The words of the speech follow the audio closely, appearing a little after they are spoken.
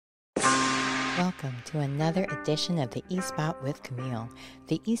Welcome to another edition of the E-Spot with Camille.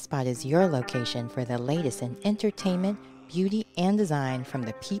 The E-Spot is your location for the latest in entertainment, beauty, and design from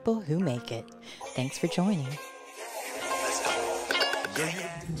the people who make it. Thanks for joining.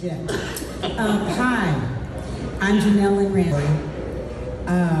 Hi, I'm Jenelle Lynn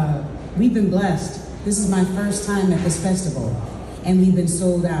Randall. We've been blessed. This is my first time at this festival, and we've been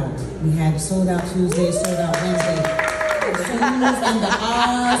sold out. We had sold out Tuesday, sold out Wednesday. And the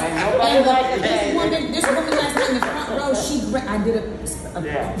Oz, and this woman last night in the front row, I did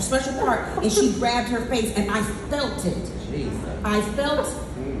a special part, and she grabbed her face, and I felt it. I felt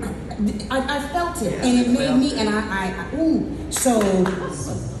it, and it made me, and I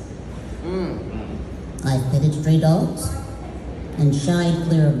petted stray dogs and shied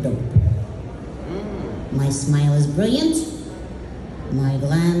clear of dope. My smile is brilliant, my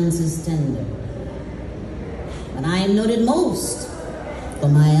glance is tender. But I am noted most for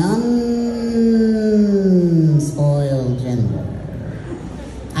my unspoiled gender.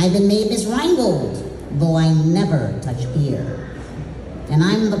 I've been made Miss Rheingold, though I never touch beer. And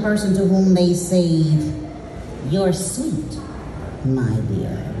I'm the person to whom they say, "You're sweet, my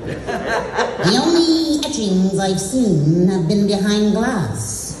dear." The only etchings I've seen have been behind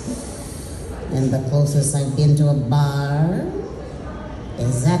glass. And the closest I've been to a bar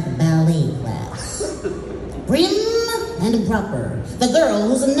is that ballet class. Prim and proper, the girl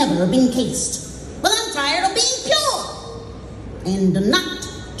who's never been cased. But I'm tired of being pure and not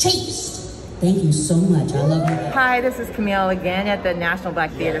chaste. Thank you so much. I love you. Hi, this is Camille again at the National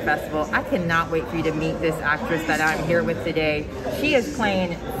Black Theater Festival. I cannot wait for you to meet this actress that I'm here with today. She is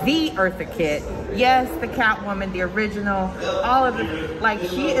playing the Eartha Kitt. Yes, the Catwoman, the original, all of it. Like,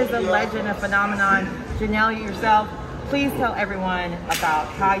 she is a legend, a phenomenon. Jenelle, yourself, please tell everyone about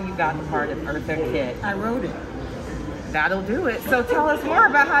how you got the part of Eartha Kitt. I wrote it. That'll do it. So tell us more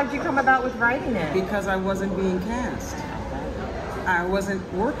about how did you come about with writing it? Because I wasn't being cast. I wasn't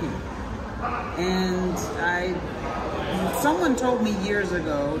working. And someone told me years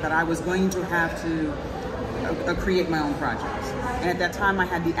ago that I was going to have to create my own projects. And at that time I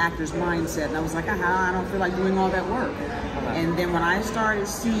had the actor's mindset, and I was like, I don't feel like doing all that work. And then when I started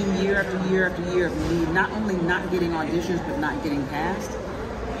seeing year after year after year of me not only not getting auditions but not getting cast,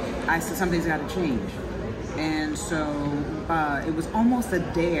 I said something's got to change. And so it was almost a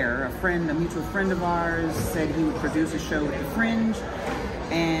dare. A mutual friend of ours said he would produce a show at the Fringe,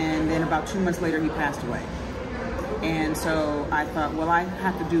 and then about 2 months later he passed away. And so I thought, well, I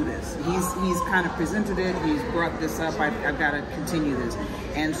have to do this. He's kind of presented it, he's brought this up, I've got to continue this.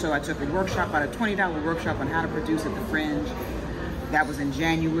 And so I took a workshop, about a $20 workshop on how to produce at the Fringe. That was in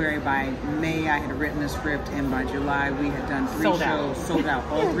January. By May, I had written the script, and by July, we had done 3 shows, sold out.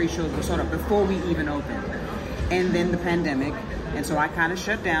 All 3 shows were sold out before we even opened. And then the pandemic, and so I kind of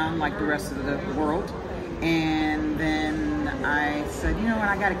shut down like the rest of the world. And then I said, you know what,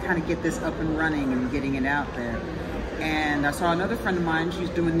 I got to kind of get this up and running and getting it out there. And I saw another friend of mine, she's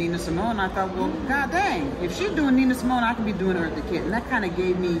doing Nina Simone. I thought, well, god dang, if she's doing Nina Simone, I can be doing Eartha Kitt. And that kind of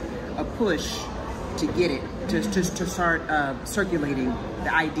gave me a push to get it, to start circulating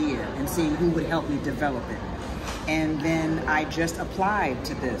the idea and seeing who would help me develop it. And then I just applied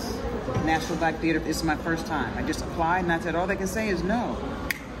to this. National Black Theater, this is my first time. I just applied and I said, all they can say is no.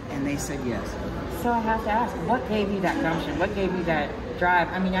 And they said yes. So I have to ask, what gave you that gumption? What gave you that drive?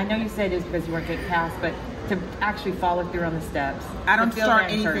 I mean, I know you said it's because you weren't getting cast, but to actually follow through on the steps. I don't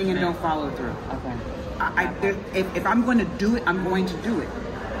start anything and don't follow through. Okay. If I'm going to do it, I'm going to do it.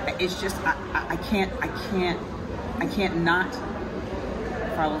 It's just I can't not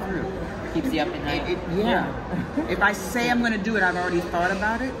follow through. Keeps you up at night. Yeah. If I say I'm going to do it, I've already thought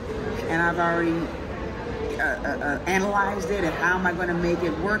about it, and I've already analyzed it, and how am I going to make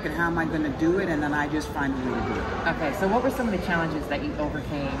it work, and how am I going to do it, and then I just find a way to do it. Okay, so what were some of the challenges that you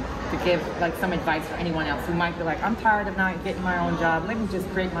overcame to give like some advice for anyone else who might be like, I'm tired of not getting my own job, let me just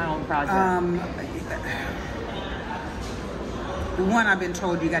create my own project? One, I've been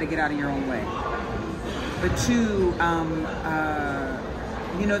told you got to get out of your own way. But 2,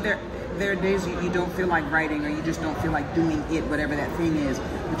 you know, there are days you don't feel like writing, or you just don't feel like doing it, whatever that thing is,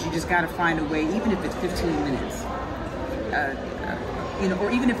 but you just got to find a way, even if it's 15 minutes, you know,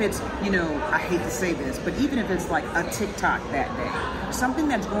 or even if it's, you know, I hate to say this, but even if it's like a TikTok that day, something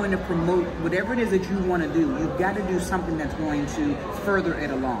that's going to promote whatever it is that you want to do, you've got to do something that's going to further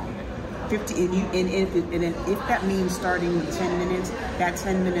it along. And if that means starting with 10 minutes, that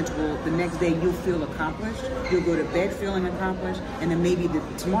 10 minutes will, the next day you'll feel accomplished. You'll go to bed feeling accomplished, and then maybe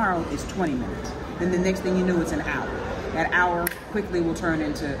tomorrow is 20 minutes. Then the next thing you know, it's an hour. That hour quickly will turn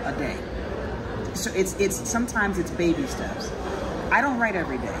into a day. So it's sometimes it's baby steps. I don't write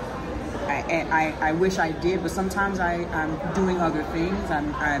every day. I wish I did, but sometimes I'm doing other things.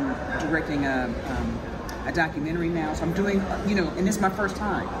 I'm directing a documentary now, so I'm doing, and this is my first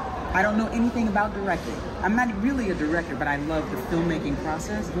time. I don't know anything about directing. I'm not really a director, but I love the filmmaking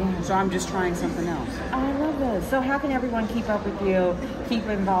process, so I'm just trying something else. I love this. So how can everyone keep up with you, keep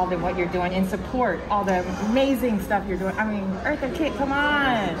involved in what you're doing, and support all the amazing stuff you're doing? I mean, Eartha Kitt, come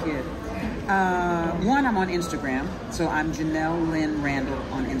on. One, I'm on Instagram, so I'm Jenelle Lynn Randall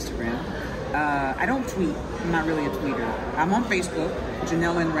on Instagram. I don't tweet. I'm not really a tweeter. I'm on Facebook,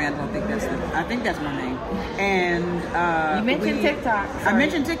 Jenelle Lynn Randall. I think that's my name. And you mentioned TikTok. Sorry. I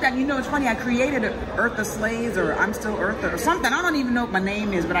mentioned TikTok. It's funny. I created Eartha Slays, or I'm Still Eartha, or something. I don't even know what my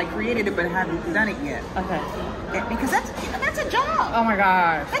name is, but I created it, but I haven't done it yet. Okay. Because that's a job. Oh my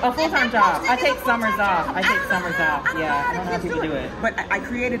gosh, a full-time job. I take summers off. Yeah, I don't know how people do it. But I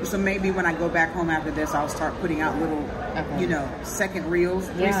created it, so maybe when I go back home after this, I'll start putting out little, second reels,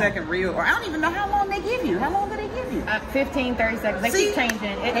 3-second reel, or I don't even know how long they give you. How long do they give you? 15, 30 seconds. They keep changing.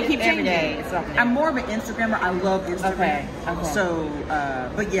 They keep changing every day. It's something. I'm more of an Instagrammer. I love Instagram. Okay. So,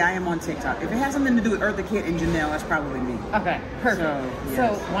 but yeah, I am on TikTok. If it has something to do with Eartha Kitt and Jenelle, that's probably me. Okay, perfect.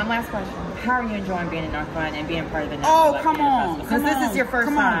 So one last question. How are you enjoying being in North Carolina and being part of the National Black Theater Festival? Because this is your first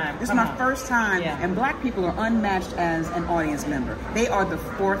time. This is my first time, and Black people are unmatched as an audience member. They are the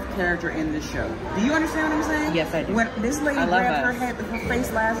fourth character in the show. Do you understand what I'm saying? Yes, I do. When this lady grabbed her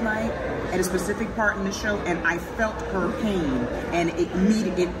face last night at a specific part in the show, and I felt her pain, and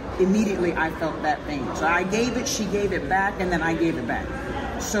immediately I felt that pain. So I gave it, she gave it back, and then I gave it back.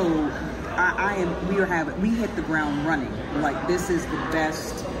 So we hit the ground running. Like, this is the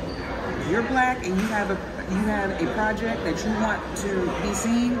best. If you're Black and you have a project that you want to be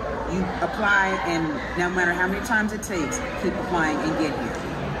seen, you apply, and no matter how many times it takes, keep applying and get here.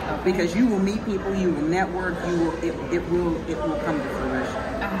 Because you will meet people, you will network, it will come to fruition.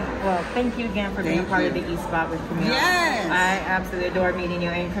 Well, thank you again for being part of the E-Spot with Camille. Yes! I absolutely adore meeting you,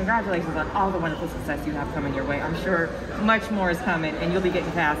 and congratulations on all the wonderful success you have coming your way. I'm sure much more is coming, and you'll be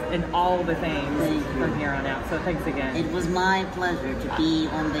getting cast in all the things from here on out. So thanks again. It was my pleasure to be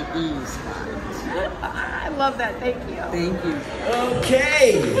on the E-Spot. I love that. Thank you. Thank you.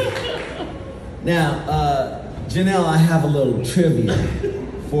 Okay. Now, Jenelle, I have a little trivia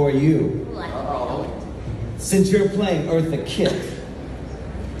for you. Since you're playing Eartha Kitt,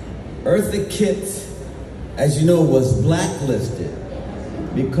 Eartha Kitt, as you know, was blacklisted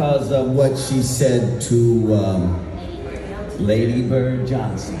because of what she said to Lady Bird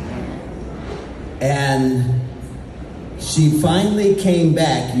Johnson. And she finally came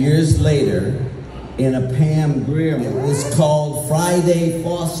back years later in a Pam Grier. It was called Friday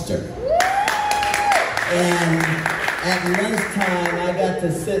Foster. And at lunchtime, I got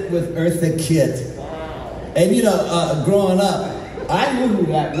to sit with Eartha Kitt. And growing up, I knew who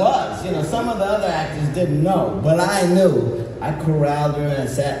that was. Some of the other actors didn't know, but I knew. I corralled her and I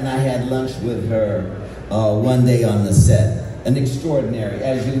sat and I had lunch with her one day on the set. An extraordinary,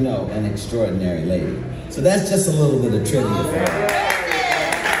 as you know, an extraordinary lady. So that's just a little bit of trivia for her.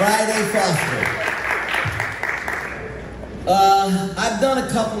 Friday Foster. I've done a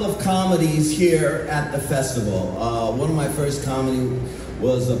couple of comedies here at the festival. One of my first comedy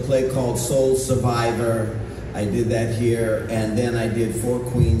was a play called Soul Survivor. I did that here, and then I did Four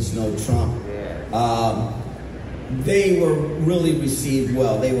Queens, No Trump. They were really received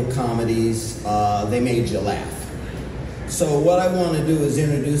well. They were comedies. They made you laugh. So what I want to do is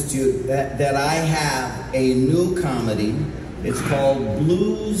introduce to you that I have a new comedy. It's called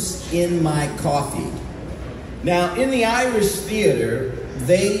Blues in My Coffee. Now, in the Irish theater,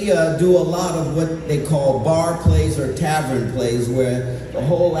 they do a lot of what they call bar plays or tavern plays, where the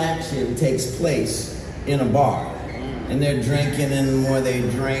whole action takes place in a bar. And they're drinking, and the more they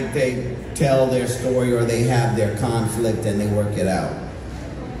drink, they tell their story or they have their conflict and they work it out.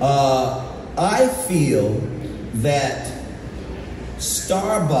 I feel that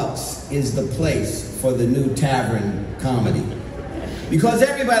Starbucks is the place for the new tavern comedy. Because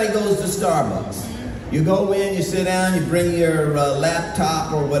everybody goes to Starbucks. You go in, you sit down, you bring your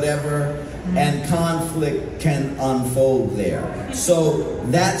laptop or whatever, and conflict can unfold there. So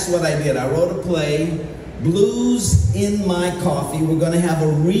that's what I did. I wrote a play, Blues in My Coffee. We're going to have a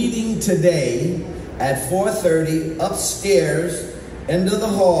reading today at 4:30 upstairs, end of the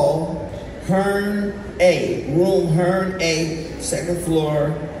hall, Hearn A, room Hearn A, second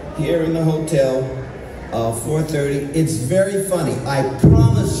floor, here in the hotel, 4:30. It's very funny. I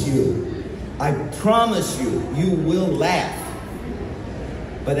promise you, you will laugh.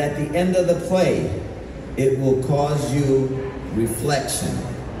 But at the end of the play, it will cause you reflection.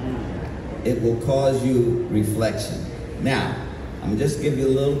 It will cause you reflection. Now, I'm gonna just give you a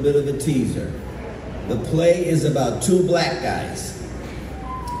little bit of a teaser. The play is about two black guys.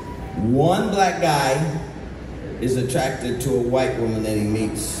 One black guy is attracted to a white woman that he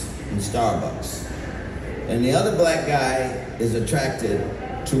meets in Starbucks. And the other black guy is attracted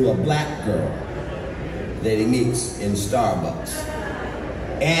to a black girl that he meets in Starbucks.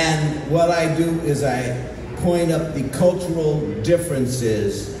 And what I do is I point up the cultural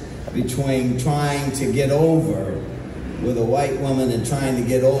differences between trying to get over with a white woman and trying to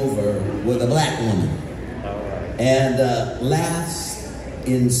get over with a black woman. And laughs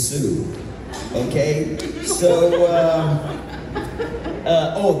ensue. Okay? So,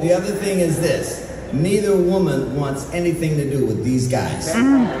 oh, the other thing is this. Neither woman wants anything to do with these guys.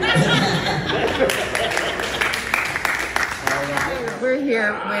 We're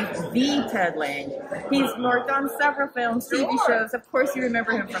here with the Ted Lange. He's worked on several films, TV shows. Of course, you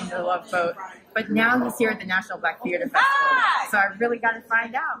remember him from The Love Boat. But now he's here at the National Black Theater Festival. So I really got to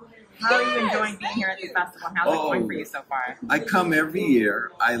find out. How are you enjoying being here at the festival? How's it going for you so far? I come every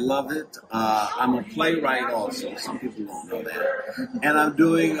year. I love it. I'm a playwright also. Some people don't know that. And I'm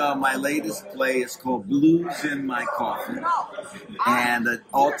doing my latest play. It's called Blues in My Coffee. And it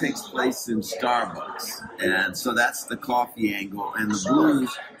all takes place in Starbucks. And so that's the coffee angle. And the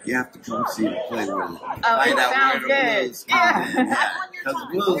blues, you have to come see the play with it. Find out where the blues come in. Because the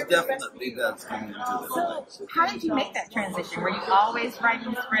blues definitely does come into the play. How did you make that transition? Were you always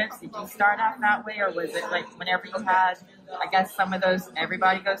writing scripts? Did you start off that way, or was it like whenever you had, I guess some of those,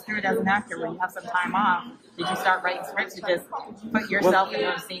 everybody goes through it as an actor, when you have some time off, did you start writing scripts to just put yourself in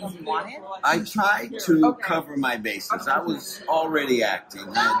those scenes you wanted? I tried to cover my bases. I was already acting.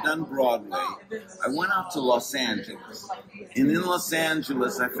 I had done Broadway. I went out to Los Angeles. And in Los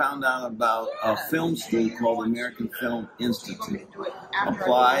Angeles, I found out about a film school called American Film Institute.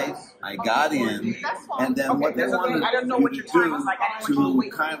 Applied, I got in, and then what they wanted you to do to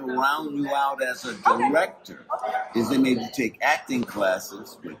kind of round you out as a director is they made you take acting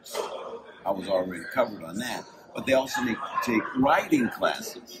classes, which I was already covered on that, but they also make you take writing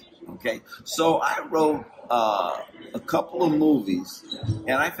classes, okay? So I wrote a couple of movies,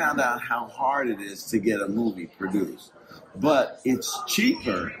 and I found out how hard it is to get a movie produced. But it's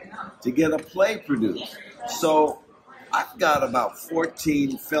cheaper to get a play produced. So I've got about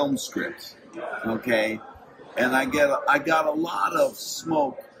 14 film scripts, okay? And I got a lot of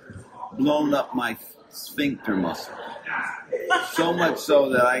smoke blown up my sphincter muscle. So much so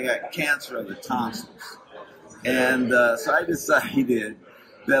that I got cancer of the tonsils. And so I decided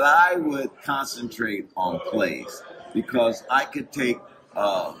that I would concentrate on plays because I could take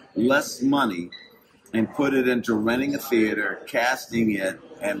less money and put it into renting a theater, casting it,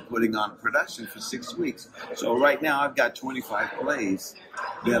 and putting on production for 6 weeks. So right now I've got 25 plays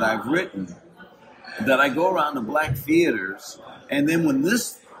that I've written that I go around to black theaters. And then when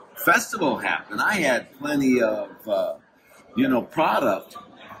this festival happened, I had plenty of, product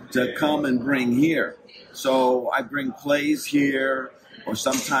to come and bring here. So I bring plays here, or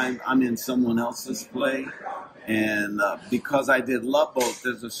sometimes I'm in someone else's play. And because I did Love Boat,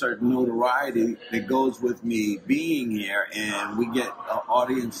 there's a certain notoriety that goes with me being here, and we get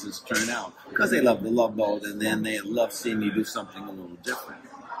audiences turn out because they love the Love Boat, and then they love seeing me do something a little different.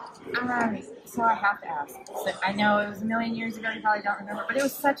 So I have to ask. So I know it was a million years ago, you probably don't remember, but it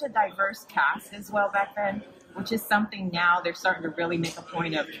was such a diverse cast as well back then, which is something now they're starting to really make a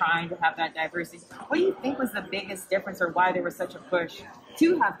point of trying to have that diversity. What do you think was the biggest difference, or why there was such a push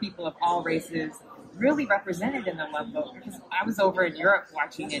to have people of all races really represented in the Love Boat? Because I was over in Europe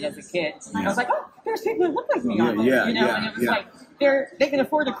watching it as a kid, and I was like, oh, there's people that look like me on it, and it was like, they can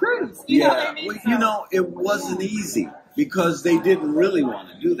afford a cruise, you know what I mean? Well, it wasn't easy because they didn't really want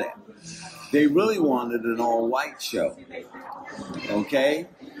to do that. They really wanted an all-white show, okay?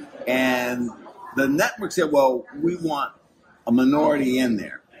 And the network said, well, we want a minority in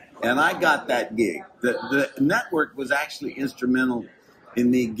there. And I got that gig. The network was actually instrumental in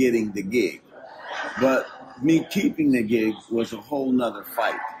me getting the gig. But me keeping the gig was a whole nother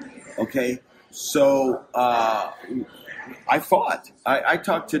fight, okay? So I fought. I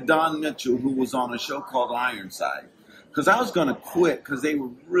talked to Don Mitchell, who was on a show called Ironside, because I was going to quit because they were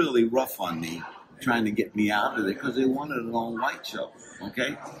really rough on me, trying to get me out of there because they wanted an all-white show,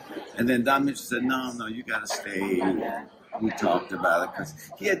 okay? And then Don Mitchell said, no, you got to stay. We talked about it because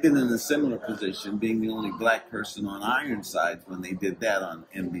he had been in a similar position, being the only black person on Ironside when they did that on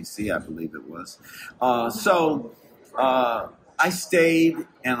NBC, I believe it was. So I stayed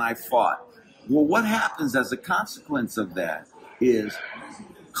and I fought. Well, what happens as a consequence of that is,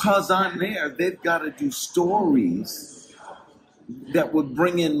 because I'm there, they've got to do stories that would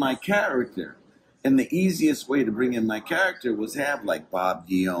bring in my character. And the easiest way to bring in my character was have like Bob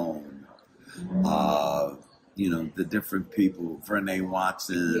Guillaume, you know, the different people, Vernee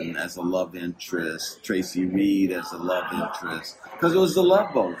Watson as a love interest, Tracy Reed as a love interest, because it was the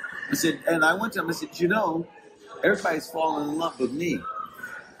Love Boat. I said, and I went to him, I said, you know, everybody's falling in love with me.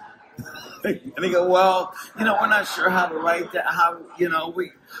 And they go, well, you know, we're not sure how to write that, how, you know,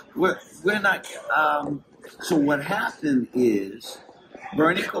 we're not, so what happened is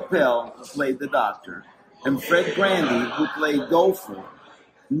Bernie Coppell, who played the doctor, and Fred Grandy, who played Gopher,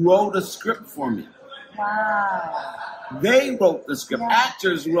 wrote a script for me. Wow. They wrote the script. Yeah.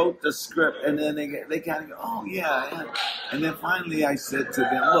 Actors wrote the script, and then they kind of go, oh, yeah. And then finally I said to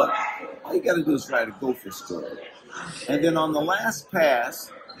them, look, all you got to do is write a Gopher story. And then on the last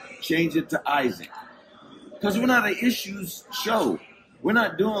pass, change it to Isaac. Because we're not an issues show. We're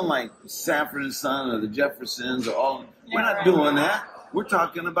not doing like Sanford and Son or the Jeffersons or all. We're not doing that. We're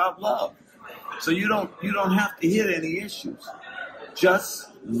talking about love. So you don't have to hit any issues. Just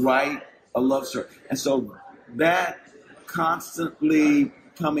write a love story. And so that constantly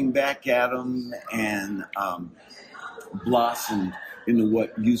coming back at them and blossomed into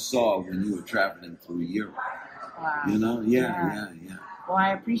what you saw when you were traveling through Europe. Wow. You know? Yeah. Well, I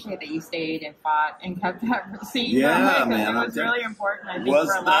appreciate that you stayed and fought and kept that seat. Yeah, man. It was really important, I think, was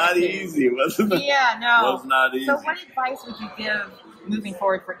for a lot not of kids. easy, wasn't it? Yeah, no. Was not easy. So what advice would you give moving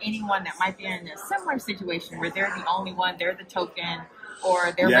forward for anyone that might be in a similar situation where they're the only one, they're the token,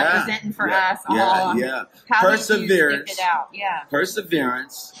 or they're representing for us all? How Perseverance. did you stick it out? Yeah.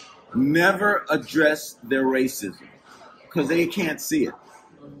 Perseverance. Never address their racism because they can't see it.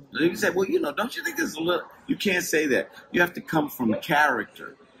 You say, well, you know, don't you think there's a little... You can't say that. You have to come from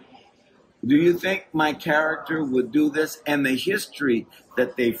character. Do you think my character would do this? And the history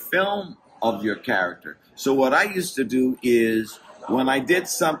that they film of your character. So what I used to do is when I did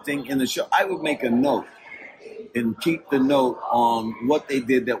something in the show, I would make a note and keep the note on what they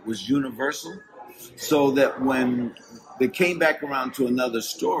did that was universal so that when they came back around to another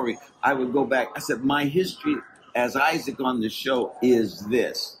story, I would go back. I said, my history as Isaac on the show is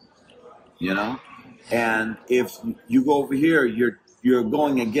this, you know? And if you go over here, you're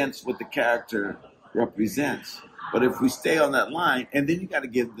going against what the character represents. But if we stay on that line, and then you got to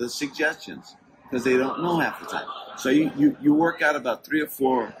give the suggestions because they don't know half the time. So you work out about 3 or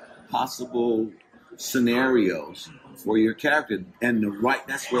 4 possible scenarios for your character, and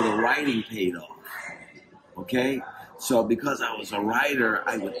that's where the writing paid off. Okay, so because I was a writer,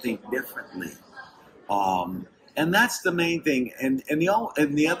 I would think differently. And that's the main thing. And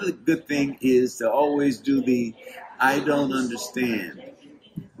the other good thing is to always do the I don't understand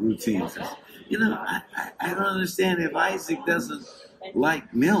routines. You know, I don't understand if Isaac doesn't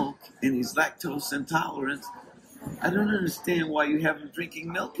like milk and he's lactose intolerant. I don't understand why you have him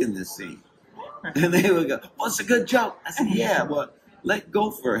drinking milk in this scene. And they would go, well, it's a good joke. I said, yeah, well, let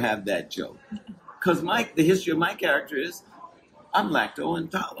Gopher have that joke. Because the history of my character is I'm lactose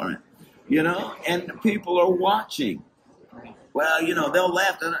intolerant. You know, and the people are watching. Well, you know, they'll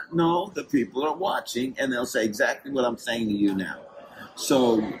laugh. No, the people are watching, and they'll say exactly what I'm saying to you now.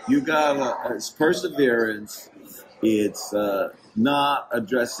 So you got it's perseverance. It's not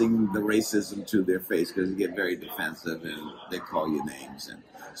addressing the racism to their face because you get very defensive and they call you names, and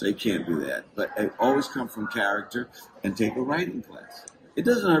so you can't do that. But always come from character and take a writing class. It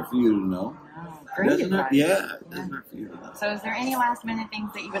doesn't hurt for you to know. Great advice. It doesn't hurt for you to know. So is there any last minute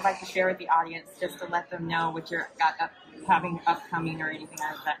things that you would like to share with the audience just to let them know what you're having upcoming or anything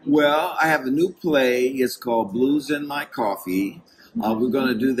like that? Well, I have a new play. It's called Blues in My Coffee. We're going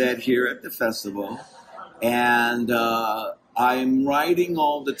to do that here at the festival. And I'm writing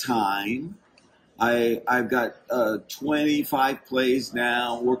all the time. I've got 25 plays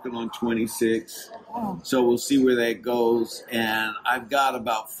now, working on 26. So we'll see where that goes. And I've got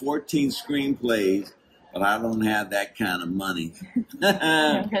about 14 screenplays, but I don't have that kind of money. You're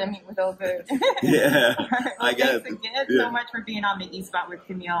going to meet with Oakland. Yeah. All right, well, thanks again so much for being on the E Spot with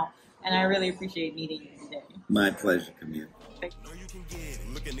Camille. And I really appreciate meeting you today. My pleasure, Camille. Know you can get it,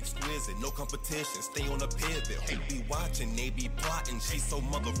 looking exquisite, no competition, stay on a pivot. Who be watching, they be plotting, she's so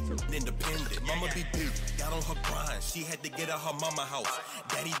motherfucking independent. Mama be busy, got on her grind, she had to get out her mama house.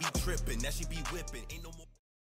 Daddy be tripping, now she be whipping, ain't no more.